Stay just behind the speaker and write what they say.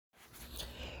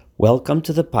Welcome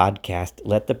to the podcast,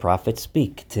 Let the Prophet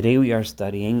Speak. Today we are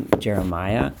studying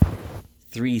Jeremiah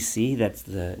 3c, that's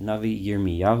the Navi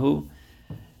Yirmiyahu,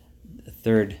 the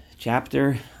third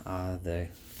chapter, the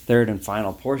third and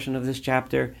final portion of this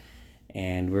chapter,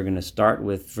 and we're going to start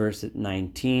with verse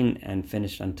 19 and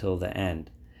finish until the end.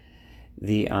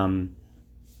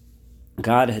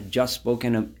 God had just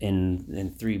spoken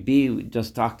in 3b. We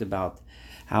just talked about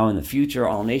how in the future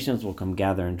all nations will come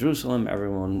gather in Jerusalem.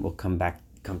 Everyone will come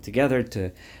together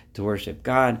to worship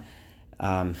God,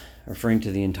 referring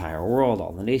to the entire world,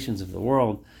 all the nations of the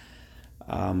world.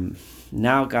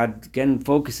 Now God again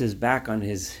focuses back on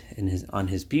his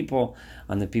people,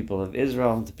 on the people of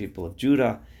Israel, the people of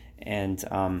Judah, and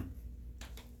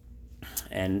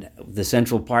the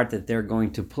central part that they're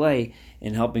going to play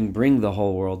in helping bring the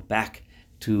whole world back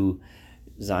to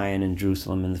Zion and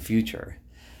Jerusalem in the future.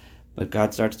 But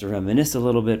God starts to reminisce a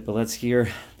little bit, but let's hear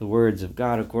the words of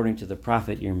God according to the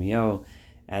prophet Yirmiyahu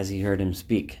as he heard him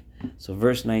speak. So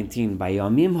verse 19,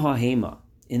 Bayamim ha'hema,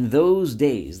 in those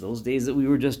days that we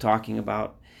were just talking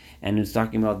about, and it's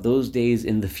talking about those days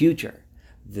in the future,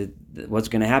 what's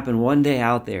going to happen one day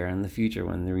out there in the future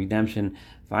when the redemption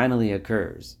finally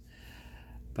occurs.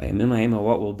 Bayamim ha'hema,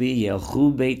 what will be?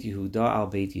 Yelchu Beit Yehuda al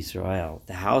Beit Yisrael.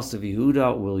 The house of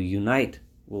Yehuda will reunite.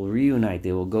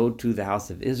 They will go to the house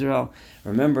of Israel.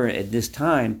 Remember, at this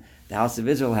time, the house of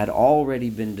Israel had already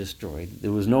been destroyed.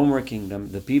 There was no more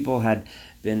kingdom. The people had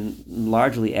been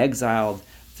largely exiled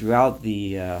throughout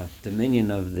the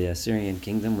dominion of the Assyrian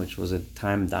kingdom, which was a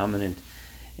time dominant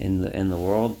in the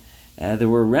world. There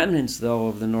were remnants, though,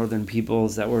 of the northern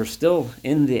peoples that were still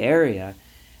in the area,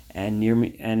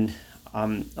 and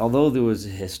although there was a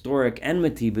historic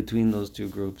enmity between those two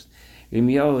groups,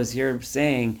 Yirmiyahu is here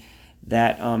saying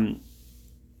that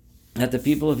the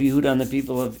people of Yehuda and the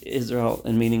people of Israel,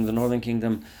 and meaning the northern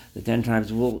kingdom, the 10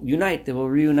 tribes, will unite, they will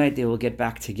reunite, they will get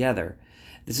back together.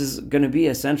 This is going to be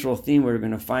a central theme we're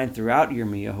going to find throughout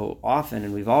Yirmiyahu often,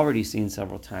 and we've already seen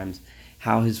several times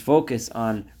how his focus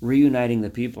on reuniting the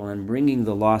people and bringing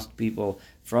the lost people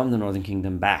from the northern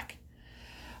kingdom back.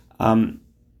 V'yavo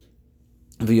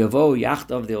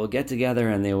yachtav, they will get together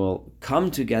and they will come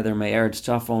together, me'eretz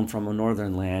tzafon, from a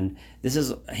northern land. This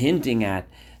is hinting at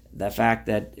the fact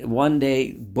that one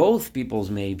day both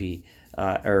peoples may be,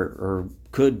 or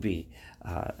could be,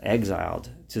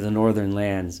 exiled to the northern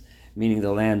lands, meaning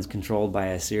the lands controlled by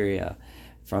Assyria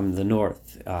from the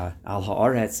north, al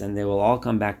ha'aretz, and they will all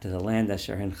come back to the land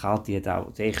asher hinchalti et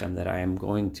avotechem, that I am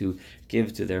going to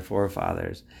give to their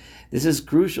forefathers. This is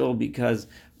crucial because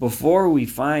before we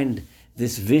find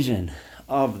this vision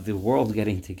of the world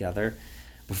getting together,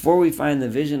 before we find the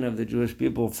vision of the Jewish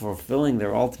people fulfilling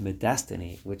their ultimate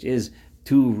destiny, which is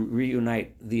to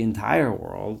reunite the entire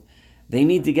world, they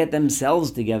need to get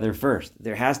themselves together first.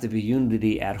 There has to be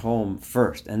unity at home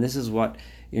first. And this is what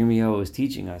Yirmiyahu is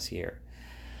teaching us here.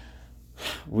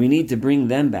 We need to bring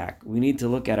them back. We need to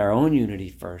look at our own unity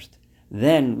first.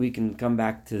 Then we can come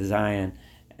back to Zion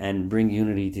and bring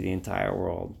unity to the entire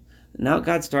world. Now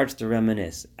God starts to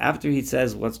reminisce. After he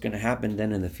says what's going to happen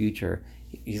then in the future,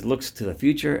 he looks to the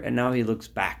future, and now he looks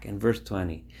back in verse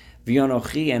 20.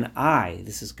 V'yonochi, and I,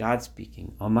 this is God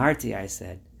speaking, Amarti, I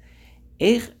said,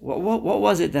 what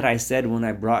was it that I said when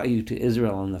I brought you to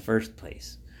Israel in the first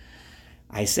place?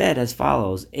 I said as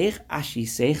follows,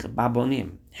 ashisech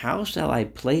babonim, how shall I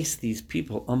place these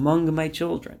people among my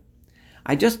children?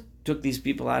 I just took these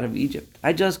people out of Egypt.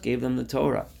 I just gave them the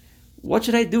Torah. What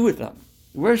should I do with them?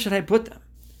 Where should I put them?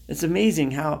 It's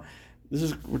amazing how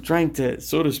we're trying to,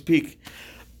 so to speak,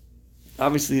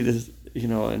 obviously this,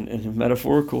 in a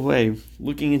metaphorical way,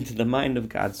 looking into the mind of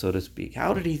God, so to speak.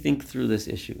 How did he think through this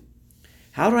issue?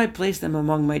 How do I place them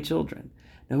among my children?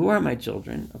 Now, who are my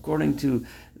children? According to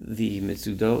the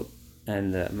Mitzudot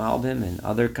and the Malbim and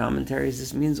other commentaries,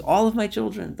 this means all of my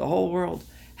children, the whole world.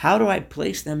 How do I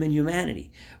place them in humanity?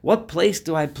 What place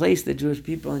do I place the Jewish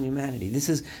people in humanity? This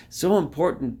is so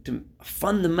important to a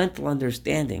fundamental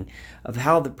understanding of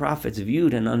how the prophets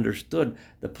viewed and understood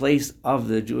the place of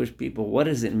the Jewish people. What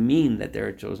does it mean that they're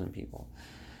a chosen people?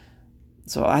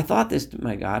 So I thought this to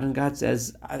my God, and God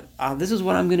says, this is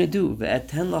what I'm going to do.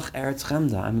 Ve'eten lach eretz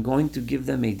chemda. I'm going to give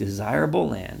them a desirable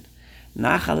land,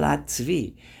 nachalat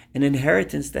tzvi, an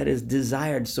inheritance that is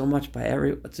desired so much by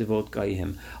every tzivot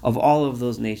kayim, of all of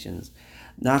those nations.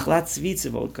 Nachlat tzvi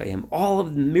tzivot kayim, all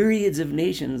of the myriads of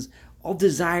nations all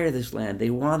desire this land. They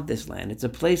want this land. It's a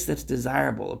place that's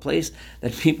desirable, a place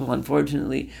that people,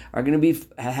 unfortunately, are going to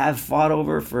have fought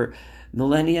over for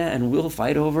millennia and will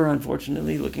fight over,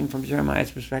 unfortunately, looking from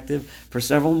Jeremiah's perspective, for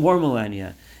several more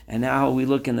millennia. And now we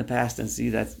look in the past and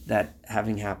see that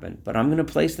having happened. But I'm going to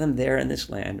place them there in this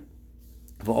land.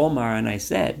 V'omar, and I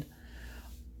said,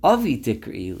 Avi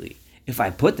tikri'ili. If I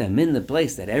put them in the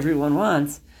place that everyone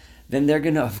wants, then they're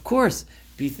going to, of course,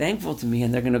 be thankful to me,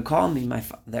 and they're going to call me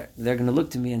they're going to look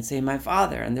to me and say my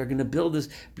father, and they're going to build this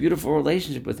beautiful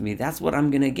relationship with me. That's what I'm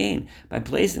going to gain by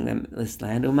placing them in this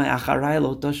land.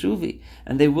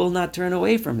 And they will not turn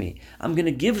away from me. I'm going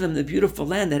to give them the beautiful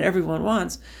land that everyone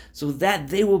wants, so that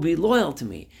they will be loyal to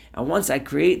me. And once I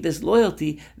create this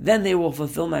loyalty, then they will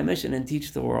fulfill my mission and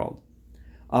teach the world.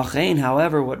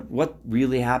 However, what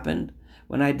really happened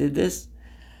when I did this?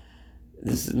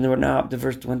 We're now up to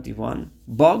verse 21.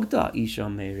 Bogda isha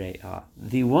mere'a.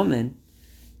 The woman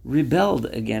rebelled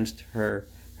against her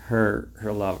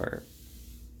lover.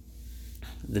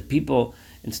 The people,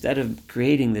 instead of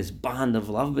creating this bond of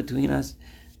love between us,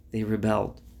 they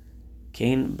rebelled.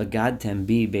 Kain bagad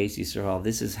tembi beis Yisrael.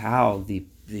 This is how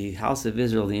the house of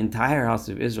Israel, the entire house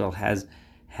of Israel, has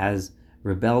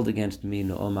rebelled against me.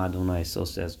 No'om Adonai, so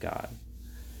says God.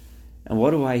 And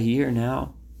what do I hear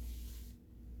now?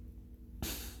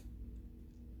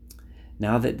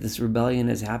 Now that this rebellion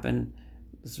has happened,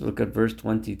 let's look at verse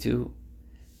 22.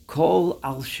 Kol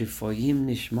al shifoyim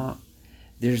nishma.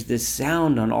 There's this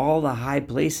sound on all the high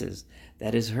places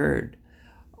that is heard.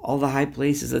 All the high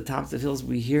places, the tops of hills,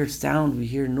 we hear sound, we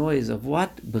hear noise of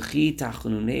what? B'chi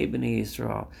tachnunei b'nei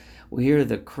Yisrael. We hear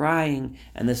the crying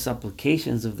and the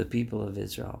supplications of the people of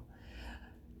Israel.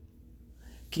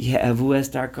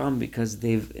 Because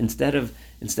they've instead of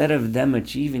them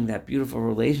achieving that beautiful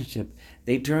relationship,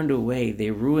 they turned away,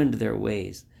 they ruined their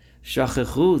ways.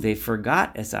 Shachachu, they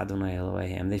forgot Es Adonai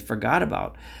Elohim, they forgot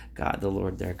about God, the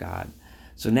Lord their God.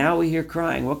 So now we hear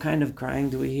crying. What kind of crying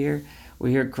do we hear?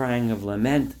 We hear crying of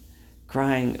lament,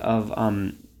 crying of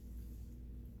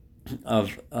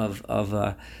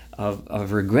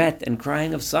regret, and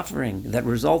crying of suffering that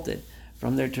resulted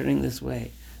from their turning this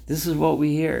way. This is what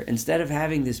we hear. Instead of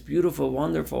having this beautiful,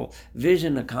 wonderful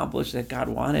vision accomplished that God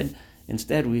wanted,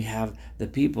 instead we have the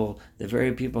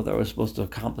very people that were supposed to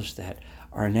accomplish that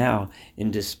are now in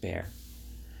despair.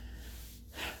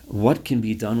 What can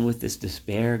be done with this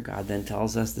despair? God then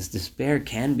tells us this despair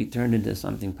can be turned into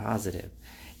something positive.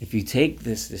 If you take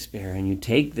this despair and you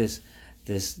take the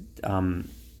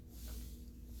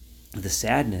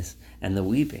sadness and the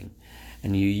weeping,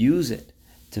 and you use it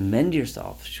to mend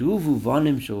yourself. Shuvu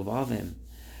vanim shuvavim.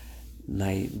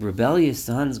 My rebellious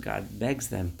sons, God begs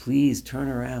them, please turn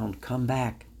around, come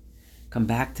back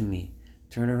to me,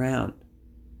 turn around.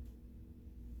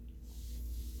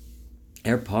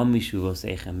 Erpam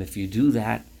mishuvosechem. If you do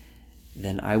that,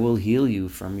 then I will heal you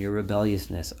from your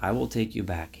rebelliousness. I will take you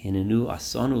back. Hinenu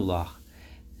asanu lach.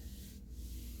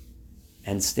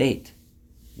 And state.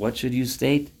 What should you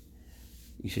state?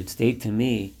 You should state to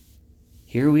me,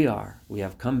 here we are. We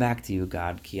have come back to you,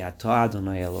 God. Ki ato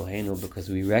Adonai Eloheinu, because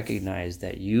we recognize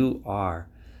that you are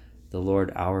the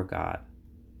Lord our God.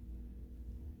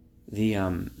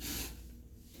 And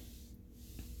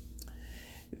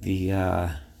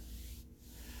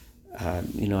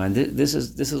this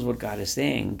is what God is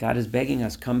saying. God is begging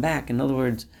us, come back. In other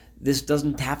words, this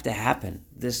doesn't have to happen.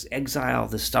 This exile,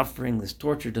 this suffering, this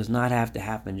torture does not have to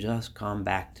happen. Just come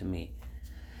back to me.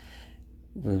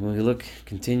 When we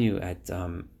continue at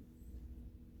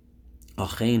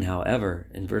Achain, however,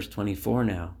 in verse 24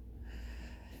 now,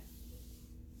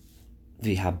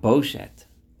 V'haboshet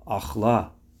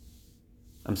achla.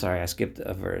 I'm sorry, I skipped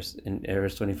a verse. In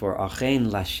verse 24, Achain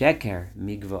lasheker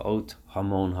migvaot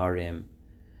hamon harim.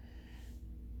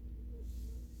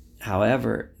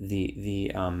 However,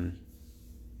 the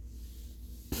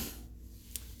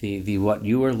what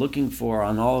you were looking for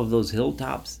on all of those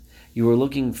hilltops, you were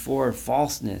looking for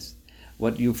falseness.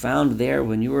 What you found there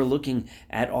when you were looking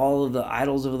at all of the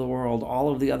idols of the world,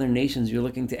 all of the other nations, you're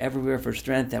looking to everywhere for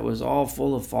strength, that was all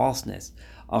full of falseness.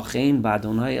 It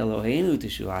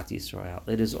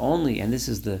is only, and this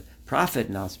is the prophet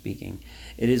now speaking,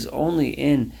 it is only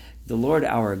in the Lord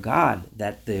our God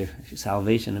that the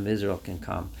salvation of Israel can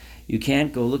come. You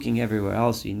can't go looking everywhere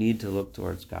else. You need to look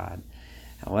towards God.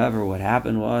 However, what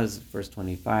happened was, verse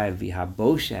 25, the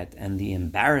haboshet, and the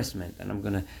embarrassment, and I'm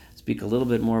going to speak a little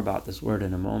bit more about this word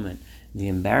in a moment. The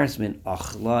embarrassment,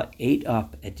 achla, ate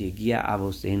up et yegia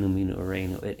avosenu minu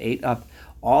ureinu. It ate up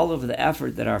all of the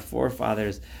effort that our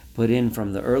forefathers put in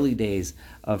from the early days,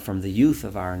 from the youth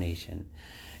of our nation.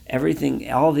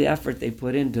 Everything, all the effort they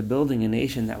put into building a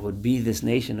nation that would be this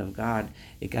nation of God,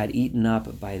 it got eaten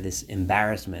up by this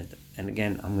embarrassment. And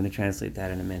again, I'm going to translate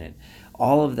that in a minute.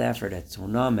 All of the effort at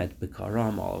Sonam, at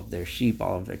Bikaram, all of their sheep,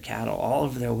 all of their cattle, all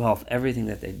of their wealth, everything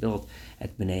that they built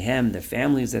at Bneihem, their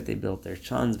families that they built, their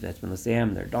sons,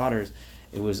 their daughters,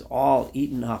 it was all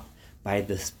eaten up by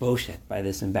this boshet, by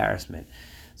this embarrassment.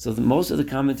 So most of the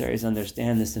commentaries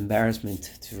understand this embarrassment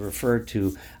to refer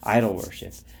to idol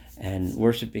worship and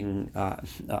worshiping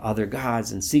other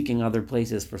gods and seeking other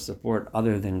places for support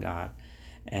other than God.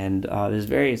 And there's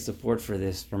various support for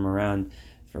this from around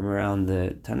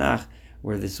the Tanakh,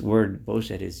 where this word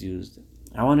boshet is used.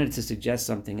 I wanted to suggest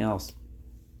something else.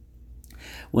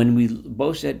 When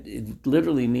boshet, it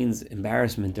literally means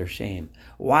embarrassment or shame.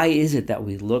 Why is it that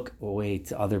we look away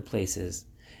to other places?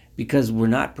 Because we're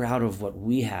not proud of what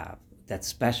we have that's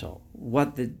special.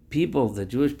 What the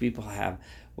Jewish people have,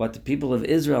 what the people of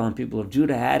Israel and people of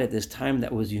Judah had at this time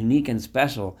that was unique and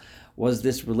special, was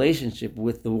this relationship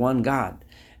with the one God.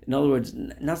 In other words,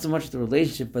 not so much the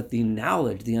relationship, but the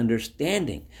knowledge, the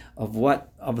understanding of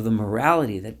the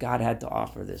morality that God had to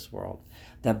offer this world.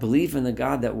 That belief in the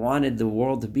God that wanted the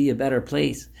world to be a better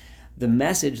place. The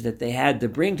message that they had to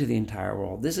bring to the entire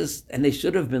world. And they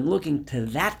should have been looking to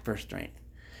that for strength.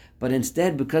 But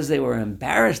instead, because they were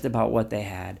embarrassed about what they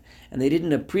had, and they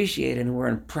didn't appreciate and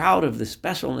weren't proud of the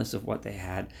specialness of what they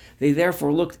had, they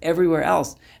therefore looked everywhere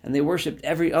else, and they worshipped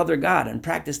every other god and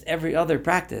practiced every other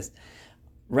practice,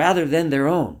 rather than their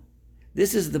own.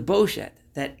 This is the boshet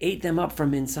that ate them up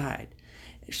from inside.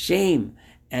 Shame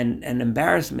and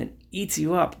embarrassment eats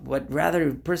you up. What rather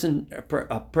a person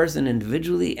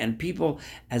individually and people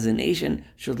as a nation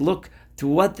should look to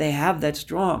what they have that's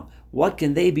strong. What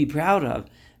can they be proud of?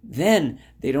 Then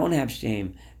they don't have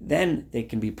shame. Then they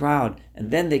can be proud, and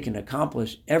then they can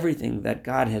accomplish everything that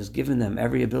God has given them,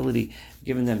 every ability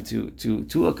given them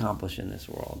to accomplish in this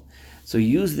world. So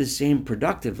use this shame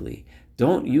productively.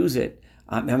 Don't use it.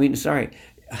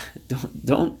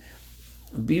 Don't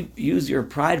use your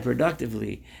pride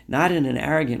productively, not in an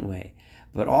arrogant way,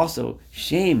 but also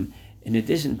shame, in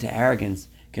addition to arrogance,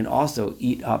 can also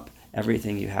eat up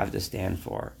everything you have to stand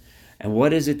for. And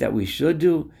what is it that we should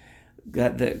do?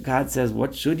 God says,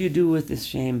 what should you do with this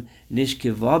shame?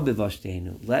 Nishkiva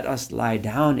b'vashtenu. Let us lie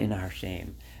down in our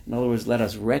shame. In other words, let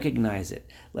us recognize it.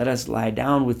 Let us lie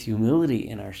down with humility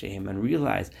in our shame and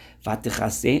realize, and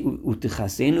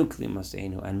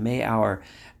may our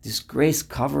disgrace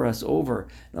cover us over.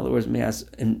 In other words, may us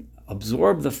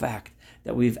absorb the fact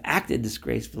that we've acted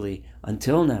disgracefully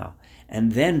until now.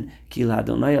 And then,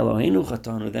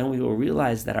 then we will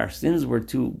realize that our sins were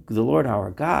to the Lord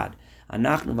our God.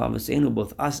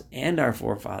 Both us and our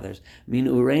forefathers,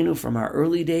 from our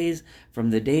early days, from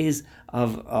the days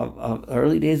of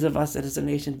early days of us as a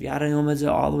nation,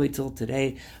 all the way till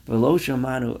today,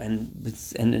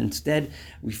 and instead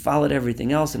we followed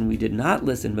everything else, and we did not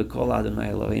listen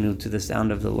to the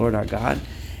sound of the Lord our God.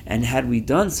 And had we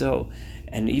done so,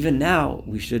 and even now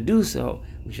we should do so,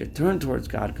 we should turn towards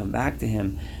God, come back to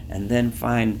Him, and then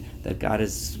find that God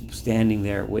is standing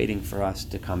there waiting for us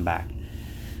to come back.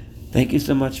 Thank you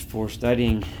so much for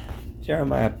studying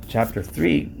Jeremiah chapter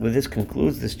 3. With this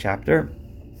concludes this chapter.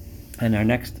 And our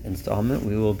next installment,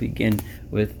 we will begin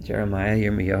with Jeremiah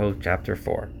Yirmiyahu chapter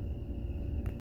 4.